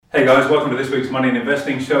Hey guys, welcome to this week's Money and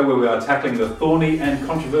Investing show where we are tackling the thorny and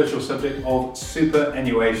controversial subject of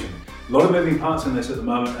superannuation. A lot of moving parts in this at the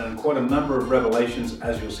moment and quite a number of revelations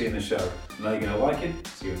as you'll see in the show. I know you're going to like it.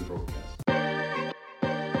 See you in the broadcast.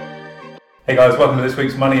 Hey guys, welcome to this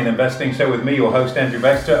week's Money and Investing show with me, your host Andrew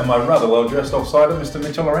Baxter, and my rather well-dressed offsider, Mr.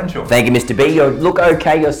 Mitchell Laurential. Thank you, Mr. B. You look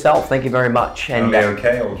okay yourself. Thank you very much. And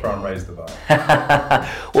okay, I'll try and raise the bar.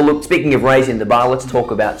 Well, look, speaking of raising the bar, let's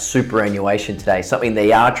talk about superannuation today. Something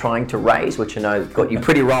they are trying to raise, which I know got you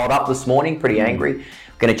pretty riled up this morning, pretty angry.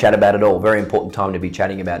 We're going to chat about it all. Very important time to be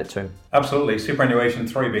chatting about it too. Absolutely. Superannuation,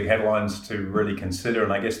 three big headlines to really consider,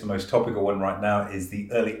 and I guess the most topical one right now is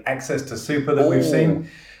the early access to super that we've seen.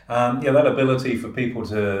 That ability for people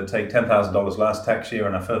to take $10,000 last tax year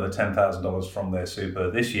and a further $10,000 from their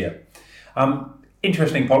super this year.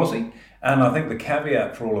 Interesting policy. And I think the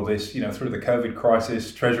caveat for all of this, through the COVID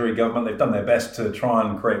crisis, Treasury, government, they've done their best to try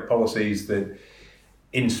and create policies that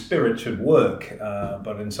in spirit should work,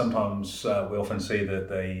 but sometimes we often see that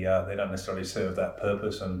they don't necessarily serve that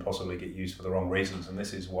purpose and possibly get used for the wrong reasons. And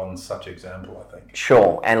this is one such example, I think.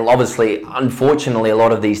 Sure. And obviously, unfortunately, a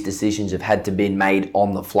lot of these decisions have had to be made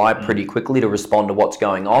on the fly pretty quickly to respond to what's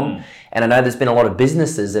going on. And I know there's been a lot of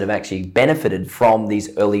businesses that have actually benefited from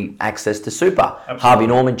these early access to super. Absolutely. Harvey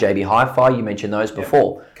Norman, JB Hi-Fi, you mentioned those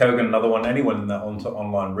before. Kogan, another one. Anyone in that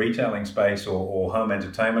online retailing space or home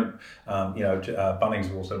entertainment, Bunnings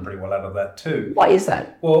have also done pretty well out of that too. Why is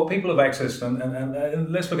that? Well, people have accessed,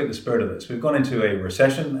 and let's look at the spirit of this. We've gone into a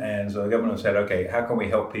recession, and so the government has said, okay, how can we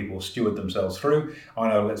help people steward themselves through? I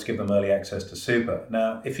know, let's give them early access to super.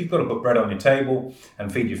 Now, if you've got to put bread on your table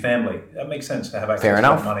and feed your family, that makes sense to have access to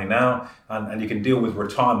that money now. And you can deal with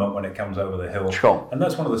retirement when it comes over the hill. Sure. And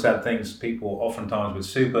that's one of the sad things. People oftentimes with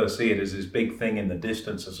super see it as this big thing in the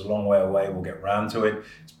distance. It's a long way away. We'll get round to it.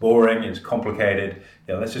 It's boring. It's complicated.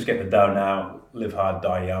 Let's just get the dough now. Live hard,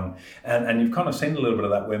 die young. And you've kind of seen a little bit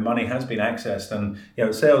of that where money has been accessed and,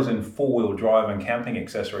 sales in four-wheel drive and camping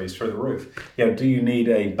accessories through the roof. Do you need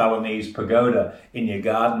a Balinese pagoda in your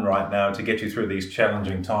garden right now to get you through these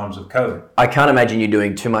challenging times of COVID? I can't imagine you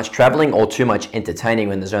doing too much traveling or too much entertaining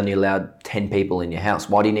when there's only allowed 10 people in your house.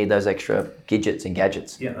 Why do you need those extra gadgets and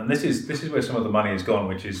gadgets? Yeah, and this is where some of the money has gone,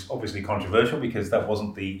 which is obviously controversial because that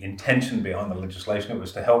wasn't the intention behind the legislation. It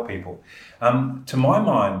was to help people. To my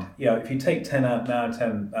mind, if you take 10 out now,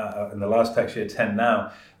 10 in the last tax year, 10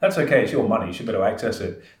 now, that's okay. It's your money. You should be able to access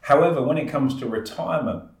it. However, when it comes to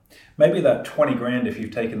retirement, maybe that 20 grand, if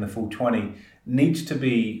you've taken the full 20, needs to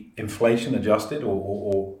be inflation adjusted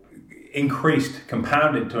or increased,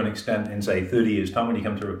 compounded to an extent in, say, 30 years' time when you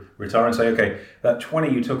come to retire and say, okay, that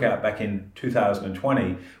 20 you took out back in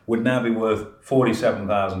 2020 would now be worth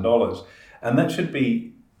 $47,000. And that should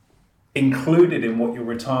be included in what your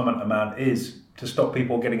retirement amount is to stop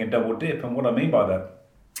people getting a double dip. And what I mean by that,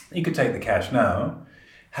 you could take the cash now,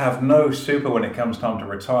 have no super when it comes time to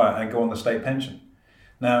retire and go on the state pension.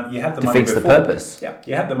 Now, you had the money before. Defeats the purpose. Yeah,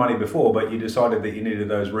 you had the money before, but you decided that you needed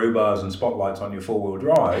those rhubars and spotlights on your four-wheel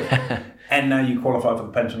drive, and now you qualify for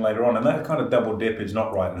the pension later on, and that kind of double dip is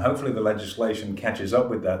not right, and hopefully the legislation catches up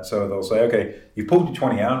with that, so they'll say, okay, you pulled your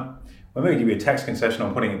 20 out, we're going to give you a tax concession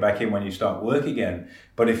on putting it back in when you start work again.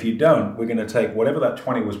 But if you don't, we're going to take whatever that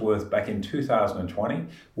 20 was worth back in 2020,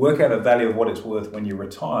 work out a value of what it's worth when you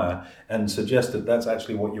retire, and suggest that that's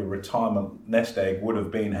actually what your retirement nest egg would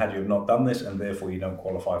have been had you have not done this, and therefore you don't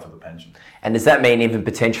qualify for the pension. And does that mean even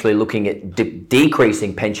potentially looking at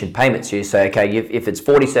decreasing pension payments? So you say, okay, if it's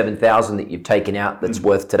 $47,000 that you've taken out that's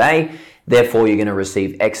worth today, therefore you're going to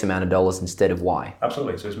receive X amount of dollars instead of Y.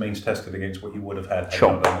 Absolutely. So this means tested against what you would have had.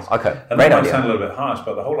 Sure. Okay. And that might sound a little bit harsh,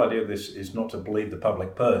 but the whole idea of this is not to bleed the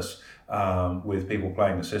public purse with people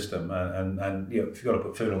playing the system. And if you've got to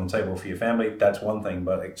put food on the table for your family, that's one thing,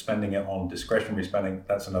 but expending it on discretionary spending,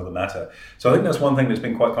 that's another matter. So I think that's one thing that's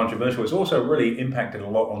been quite controversial. It's also really impacted a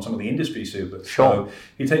lot on some of the industry supers. Sure. So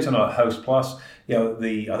you take something like Host Plus, I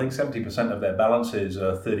think 70% of their balances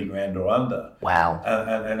are 30 grand or under. Wow.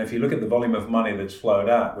 And if you look at the volume of money that's flowed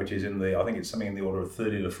out, which is I think it's something in the order of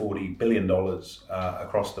 30 to $40 billion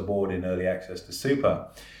across the board in early access to super,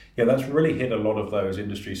 that's really hit a lot of those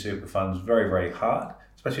industry super funds very, very hard,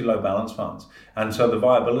 especially low balance funds. And so the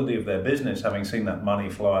viability of their business, having seen that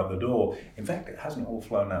money flow out the door, in fact, it hasn't all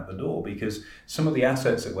flown out the door because some of the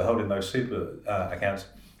assets that were held in those super accounts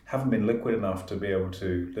haven't been liquid enough to be able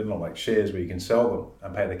to, they're not like shares where you can sell them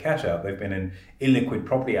and pay the cash out. They've been in illiquid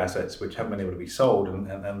property assets which haven't been able to be sold and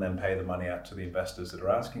then pay the money out to the investors that are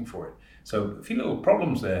asking for it. So a few little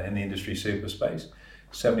problems there in the industry super space.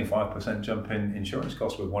 75% jump in insurance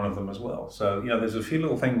costs with one of them as well. So, there's a few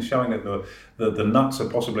little things showing that the nuts are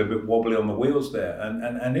possibly a bit wobbly on the wheels there.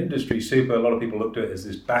 And Industry Super, a lot of people looked at it as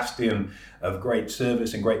this bastion of great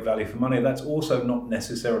service and great value for money. That's also not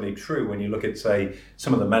necessarily true when you look at, say,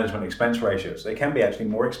 some of the management expense ratios. They can be actually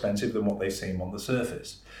more expensive than what they seem on the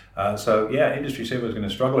surface. Industry Super is going to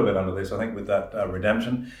struggle a bit under this, I think, with that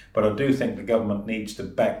redemption. But I do think the government needs to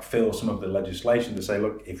backfill some of the legislation to say,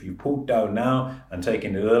 look, if you pull dough now and take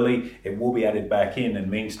it early, it will be added back in and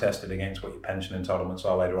means tested against what your pension entitlements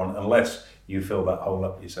are later on, unless you fill that hole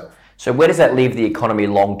up yourself. So where does that leave the economy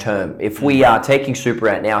long term? If we are taking super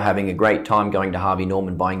out now, having a great time going to Harvey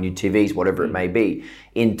Norman, buying new TVs, whatever it may be,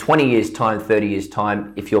 in 20 years' time, 30 years'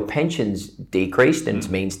 time, if your pension's decreased and it's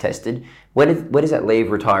means tested, where does that leave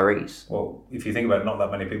retirees? Well, if you think about it, not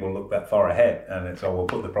that many people look that far ahead, and it's, we'll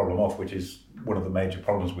put the problem off, which is one of the major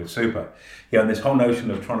problems with super. And this whole notion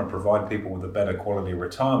of trying to provide people with a better quality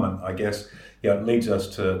retirement, I guess, leads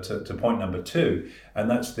us to point number 2, and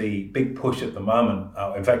that's the big push at the moment.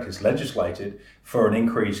 In fact, it's legislated for an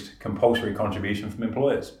increased compulsory contribution from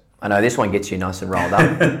employers. I know this one gets you nice and rolled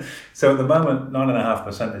up. So at the moment,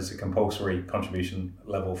 9.5% is the compulsory contribution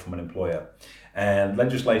level from an employer. And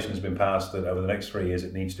legislation has been passed that over the next 3 years,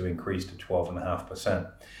 it needs to increase to 12.5%.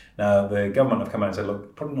 Now, the government have come out and said,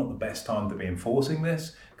 look, probably not the best time to be enforcing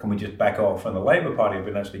this. Can we just back off? And the Labour Party have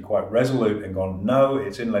been actually quite resolute and gone, no,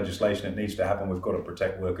 it's in legislation, it needs to happen, we've got to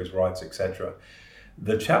protect workers' rights, etc.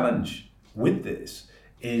 The challenge with this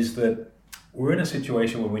is that we're in a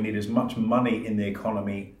situation where we need as much money in the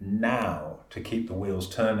economy now to keep the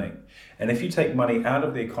wheels turning. And if you take money out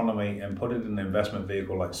of the economy and put it in an investment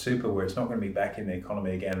vehicle like super, where it's not going to be back in the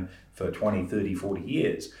economy again for 20, 30, 40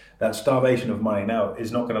 years, that starvation of money now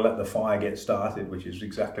is not going to let the fire get started, which is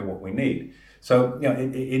exactly what we need. So,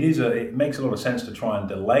 it makes a lot of sense to try and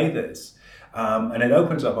delay this. And it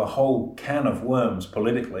opens up a whole can of worms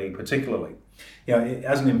politically, particularly.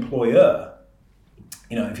 As an employer,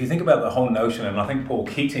 if you think about the whole notion, and I think Paul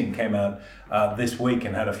Keating came out this week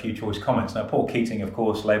and had a few choice comments. Now, Paul Keating, of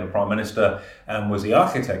course, Labour Prime Minister, was the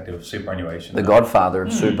architect of superannuation. The godfather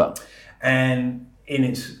of super. And in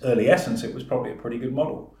its early essence, it was probably a pretty good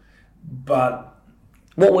model. But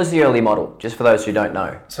what was the early model, just for those who don't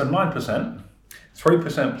know? So 9%,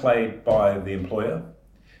 3% paid by the employer,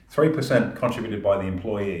 3% contributed by the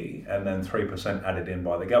employee, and then 3% added in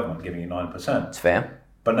by the government, giving you 9%. It's fair.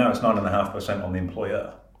 But now it's 9.5% on the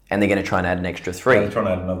employer. And they're going to try and add an extra 3%. They're trying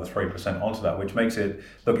to add another 3% onto that, which makes it,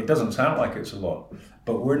 look, it doesn't sound like it's a lot,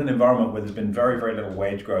 but we're in an environment where there's been very, very little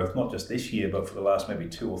wage growth, not just this year, but for the last maybe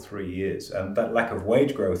 2 or 3 years. And that lack of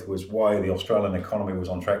wage growth was why the Australian economy was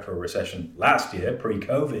on track for a recession last year,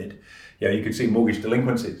 pre-COVID. You could see mortgage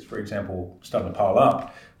delinquencies, for example, starting to pile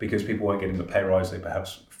up because people weren't getting the pay rise they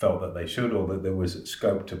perhaps felt that they should, or that there was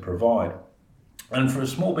scope to provide. And for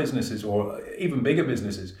small businesses or even bigger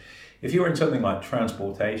businesses, if you're in something like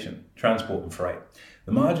transport and freight,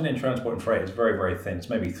 the margin in transport and freight is very, very thin. It's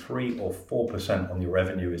maybe 3 or 4% on your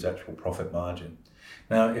revenue is actual profit margin.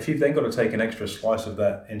 Now, if you've then got to take an extra slice of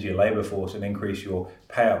that into your labour force and increase your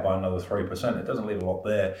payout by another 3%, it doesn't leave a lot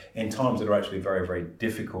there in times that are actually very, very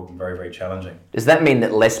difficult and very, very challenging. Does that mean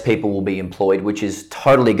that less people will be employed, which is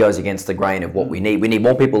totally goes against the grain of what we need? We need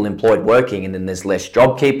more people employed working, and then there's less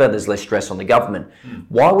JobKeeper, there's less stress on the government.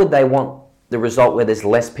 Why would they want the result where there's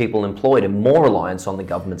less people employed and more reliance on the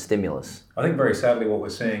government stimulus? I think very sadly what we're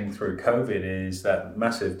seeing through COVID is that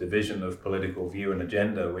massive division of political view and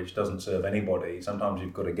agenda, which doesn't serve anybody. Sometimes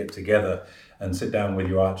you've got to get together and sit down with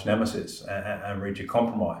your arch nemesis and reach a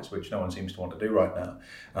compromise, which no one seems to want to do right now.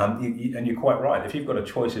 And you're quite right. If you've got a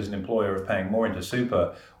choice as an employer of paying more into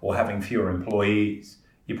super or having fewer employees,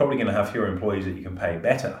 you're probably going to have fewer employees that you can pay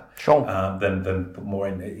better than put more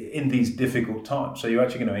in these difficult times. So you're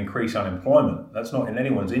actually going to increase unemployment. That's not in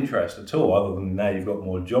anyone's interest at all, other than now you've got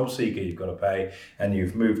more job seeker you've got to pay, and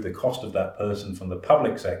you've moved the cost of that person from the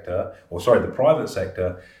private sector,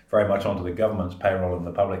 very much onto the government's payroll in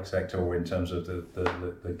the public sector, or in terms of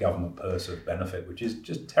the government purse of benefit, which is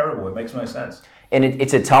just terrible. It makes no sense. And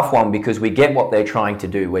it's a tough one because we get what they're trying to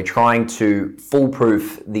do. We're trying to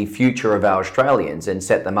foolproof the future of our Australians and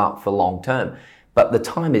set them up for long term. But the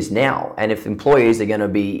time is now. And if employees are going to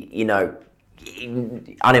be,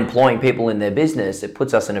 unemploying people in their business, it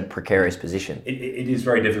puts us in a precarious position. It is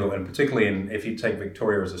very difficult, and particularly if you take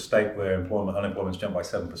Victoria as a state where unemployment's jumped by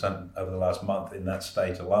 7% over the last month in that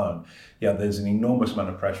state alone. Yeah, there's an enormous amount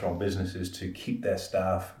of pressure on businesses to keep their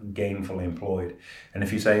staff gainfully employed. And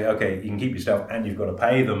if you say, okay, you can keep your staff and you've got to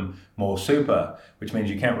pay them more super, which means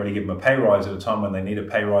you can't really give them a pay rise at a time when they need a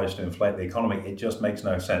pay rise to inflate the economy, it just makes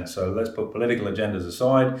no sense. So let's put political agendas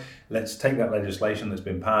aside. Let's take that legislation that's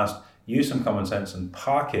been passed, use some common sense and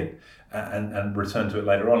park it and return to it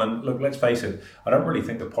later on. And look, let's face it, I don't really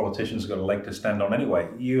think the politicians have got a leg to stand on anyway.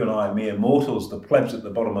 You and I, mere mortals, the plebs at the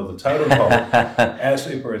bottom of the totem pole, our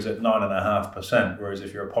super is at 9.5%, whereas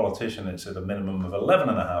if you're a politician, it's at a minimum of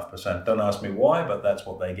 11.5%. Don't ask me why, but that's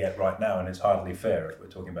what they get right now, and it's hardly fair if we're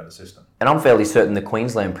talking about a system. And I'm fairly certain the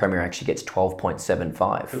Queensland Premier actually gets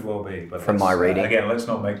 12.75. Could well be, but from my reading. Again, let's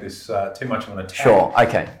not make this too much of an attack. Sure,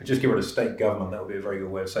 okay. But just get rid of state government. That would be a very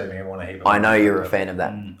good way of saving everyone a heap of money. I know you're a fan of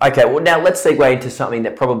that. Okay, well now let's segue into something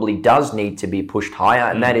that probably does need to be pushed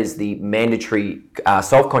higher, and that is the mandatory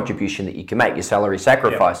self-contribution that you can make, your salary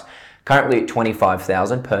sacrifice. Yep. Currently at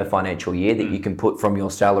 $25,000 per financial year that you can put from your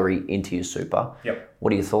salary into your super. Yep.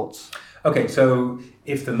 What are your thoughts? Okay, so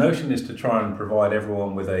if the notion is to try and provide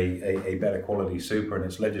everyone with a better quality super, and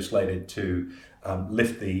it's legislated to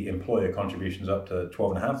lift the employer contributions up to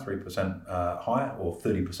 12.5%, 3% higher, or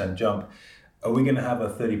 30% jump, are we going to have a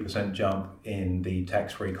 30% jump in the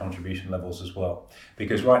tax-free contribution levels as well?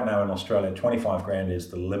 Because right now in Australia, 25 grand is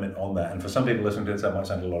the limit on that. And for some people listening to this, that might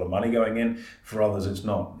sound a lot of money going in. For others, it's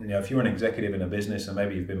not. You know, if you're an executive in a business and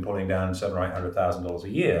maybe you've been putting down $700,000 or $800,000 a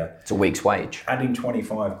year, it's a week's wage. Adding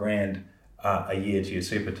 25 grand a year to your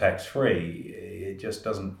super tax-free, it just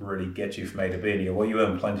doesn't really get you from A to B. And you go, well, you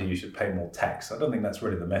earn plenty, you should pay more tax. I don't think that's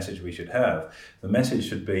really the message we should have. The message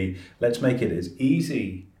should be, let's make it as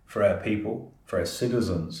easy for our people, for our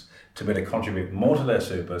citizens, to be able to contribute more to their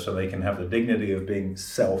super so they can have the dignity of being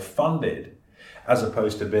self-funded, as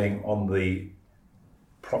opposed to being on the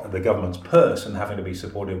government's purse and having to be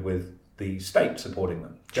supported with the state supporting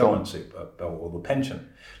them, government super or the pension.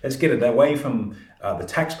 Let's get it away from the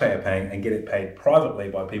taxpayer paying and get it paid privately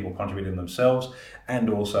by people contributing themselves, and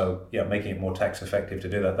also making it more tax effective to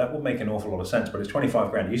do that. That will make an awful lot of sense, but it's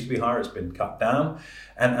 25 grand. It used to be higher, it's been cut down.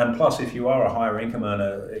 And plus, if you are a higher income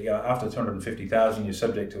earner, after 250,000, you're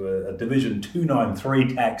subject to a Division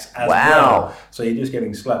 293 tax as well. So you're just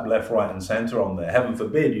getting slapped left, right and centre on there. Heaven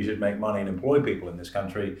forbid you should make money and employ people in this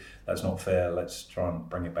country. That's not fair. Let's try and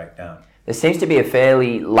bring it back down. There seems to be a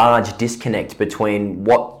fairly large disconnect between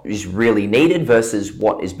what is really needed versus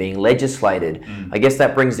what is being legislated. I guess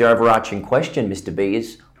that brings the overarching question, Mr. B,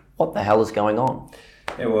 is what the hell is going on?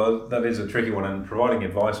 Yeah, well, that is a tricky one, and providing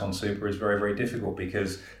advice on super is very, very difficult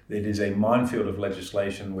because it is a minefield of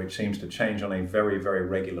legislation which seems to change on a very, very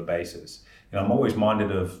regular basis. I'm always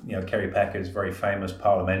minded of Kerry Packer's very famous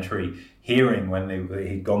parliamentary hearing when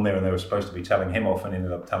he'd gone there and they were supposed to be telling him off and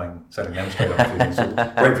ended up setting them straight off. It's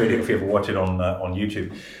a great video if you ever watch it on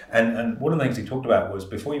YouTube. And one of the things he talked about was,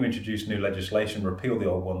 before you introduce new legislation, repeal the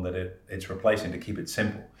old one that it's replacing, to keep it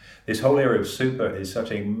simple. This whole area of super is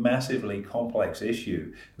such a massively complex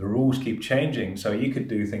issue. The rules keep changing, so you could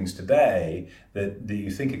do things today that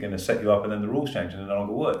you think are going to set you up, and then the rules change and they no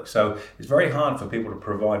longer work. So it's very hard for people to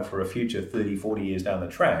provide for a future 30, 40 years down the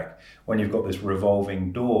track when you've got this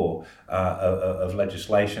revolving door of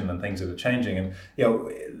legislation and things that are changing.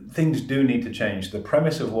 And things do need to change. The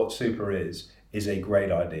premise of what super is a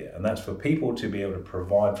great idea, and that's for people to be able to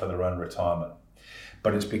provide for their own retirement.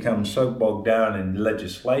 But it's become so bogged down in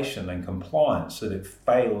legislation and compliance that it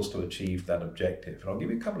fails to achieve that objective. And I'll give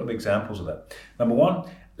you a couple of examples of that. Number one,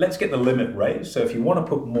 let's get the limit raised. So if you want to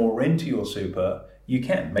put more into your super, you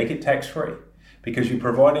can. Make it tax-free, because you're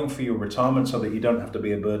providing for your retirement so that you don't have to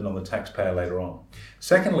be a burden on the taxpayer later on.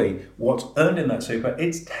 Secondly, what's earned in that super,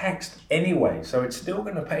 it's taxed anyway, so it's still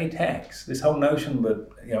going to pay tax. This whole notion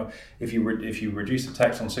that if you reduce the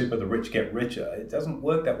tax on super, the rich get richer, it doesn't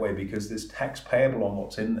work that way, because there's tax payable on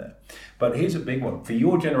what's in there. But here's a big one for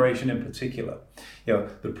your generation in particular.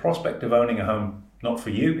 The prospect of owning a home, not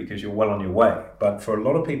for you because you're well on your way, but for a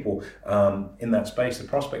lot of people in that space, the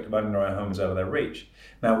prospect of owning their own home is out of their reach.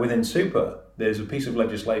 Now, within super, there's a piece of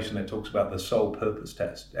legislation that talks about the sole purpose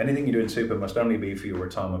test. Anything you do in super must only be for your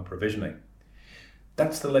retirement provisioning.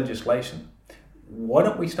 That's the legislation. Why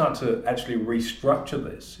don't we start to actually restructure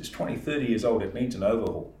this? It's 20, 30 years old, it needs an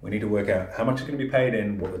overhaul. We need to work out how much is going to be paid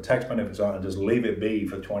in, what the tax benefits are, and just leave it be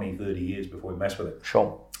for 20, 30 years before we mess with it.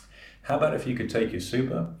 Sure. How about if you could take your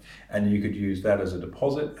super and you could use that as a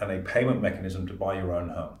deposit and a payment mechanism to buy your own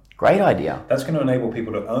home? Great idea. That's going to enable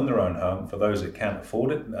people to own their own home for those that can't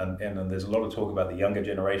afford it. And there's a lot of talk about the younger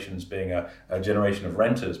generations being a generation of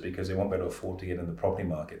renters because they won't be able to afford to get in the property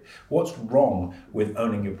market. What's wrong with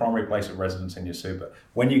owning your primary place of residence in your super?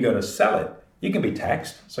 When you go to sell it, you can be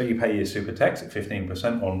taxed. So you pay your super tax at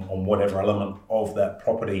 15% on whatever element of that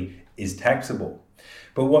property is taxable.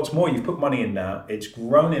 But what's more, you've put money in now, it's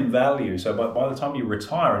grown in value. So by the time you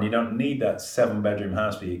retire and you don't need that 7-bedroom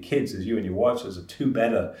house for your kids, as you and your wife says, a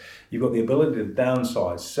 2-bedder, you've got the ability to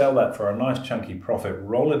downsize, sell that for a nice chunky profit,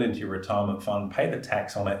 roll it into your retirement fund, pay the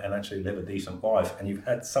tax on it, and actually live a decent life. And you've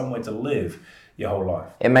had somewhere to live your whole life.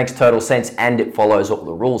 It makes total sense, and it follows all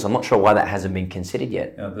the rules. I'm not sure why that hasn't been considered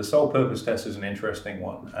yet. The sole purpose test is an interesting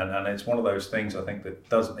one, and it's one of those things I think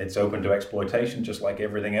that it's open to exploitation, just like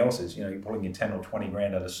everything else is. You're pulling your 10 or 20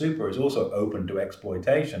 grand out of super is also open to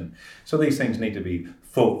exploitation. So these things need to be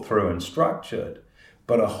thought through and structured.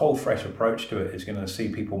 But a whole fresh approach to it is going to see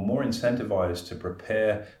people more incentivized to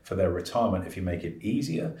prepare for their retirement if you make it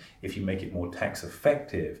easier, if you make it more tax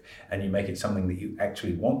effective, and you make it something that you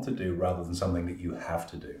actually want to do rather than something that you have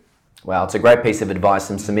to do. Wow, it's a great piece of advice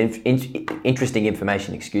and some interesting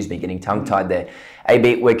information, getting tongue-tied there.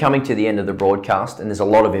 AB, we're coming to the end of the broadcast and there's a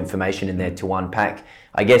lot of information in there to unpack.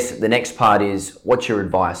 I guess the next part is, what's your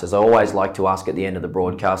advice? As I always like to ask at the end of the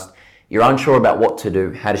broadcast, you're unsure about what to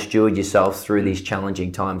do, how to steward yourself through these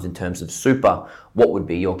challenging times in terms of super. What would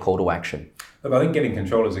be your call to action? Look, I think getting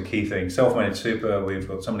control is a key thing. Self-managed super, we've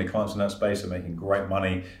got so many clients in that space that are making great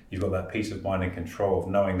money. You've got that peace of mind and control of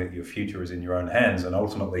knowing that your future is in your own hands. And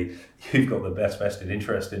ultimately, you've got the best vested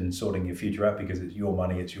interest in sorting your future out because it's your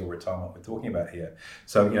money, it's your retirement we're talking about here.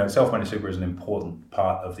 So, self-managed super is an important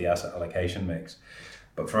part of the asset allocation mix.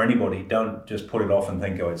 But for anybody, don't just put it off and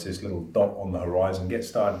think, it's this little dot on the horizon. Get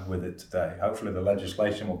started with it today. Hopefully the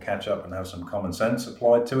legislation will catch up and have some common sense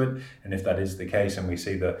applied to it. And if that is the case and we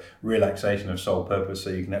see the relaxation of sole purpose so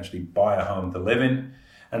you can actually buy a home to live in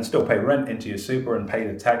and still pay rent into your super and pay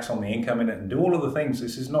the tax on the income in it and do all of the things.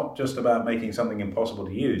 This is not just about making something impossible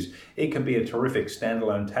to use. It can be a terrific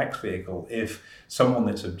standalone tax vehicle if someone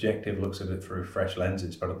that's objective looks at it through fresh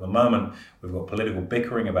lenses. But at the moment, we've got political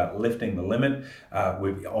bickering about lifting the limit.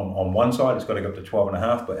 On one side, it's got to go up to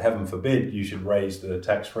 12.5, but heaven forbid you should raise the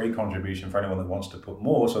tax-free contribution for anyone that wants to put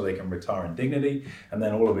more so they can retire in dignity. And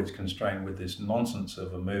then all of it's constrained with this nonsense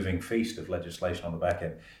of a moving feast of legislation on the back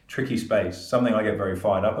end. Tricky space, something I get very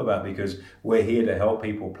fired up about because we're here to help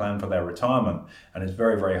people plan for their retirement. And it's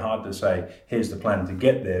very, very hard to say, here's the plan to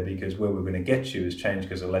get there because where we're going to get you has changed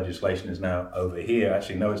because the legislation is now over here.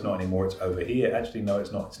 Actually, no, it's not anymore, it's over here. Actually, no,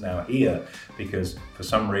 it's not, it's now here because for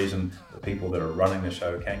some reason, the people that are running the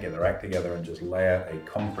show can't get their act together and just lay out a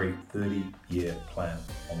concrete 30-year plan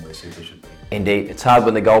on where super should be. Indeed, it's hard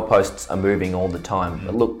when the goalposts are moving all the time.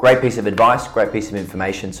 But look, great piece of advice, great piece of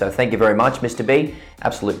information. So thank you very much, Mr. B.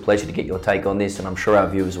 Absolute pleasure to get your take on this, and I'm sure our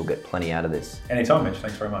viewers will get plenty out of this. Anytime, Mitch.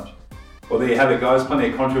 Thanks very much. Well, there you have it, guys. Plenty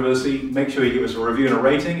of controversy. Make sure you give us a review and a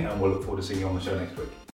rating, and we'll look forward to seeing you on the show next week.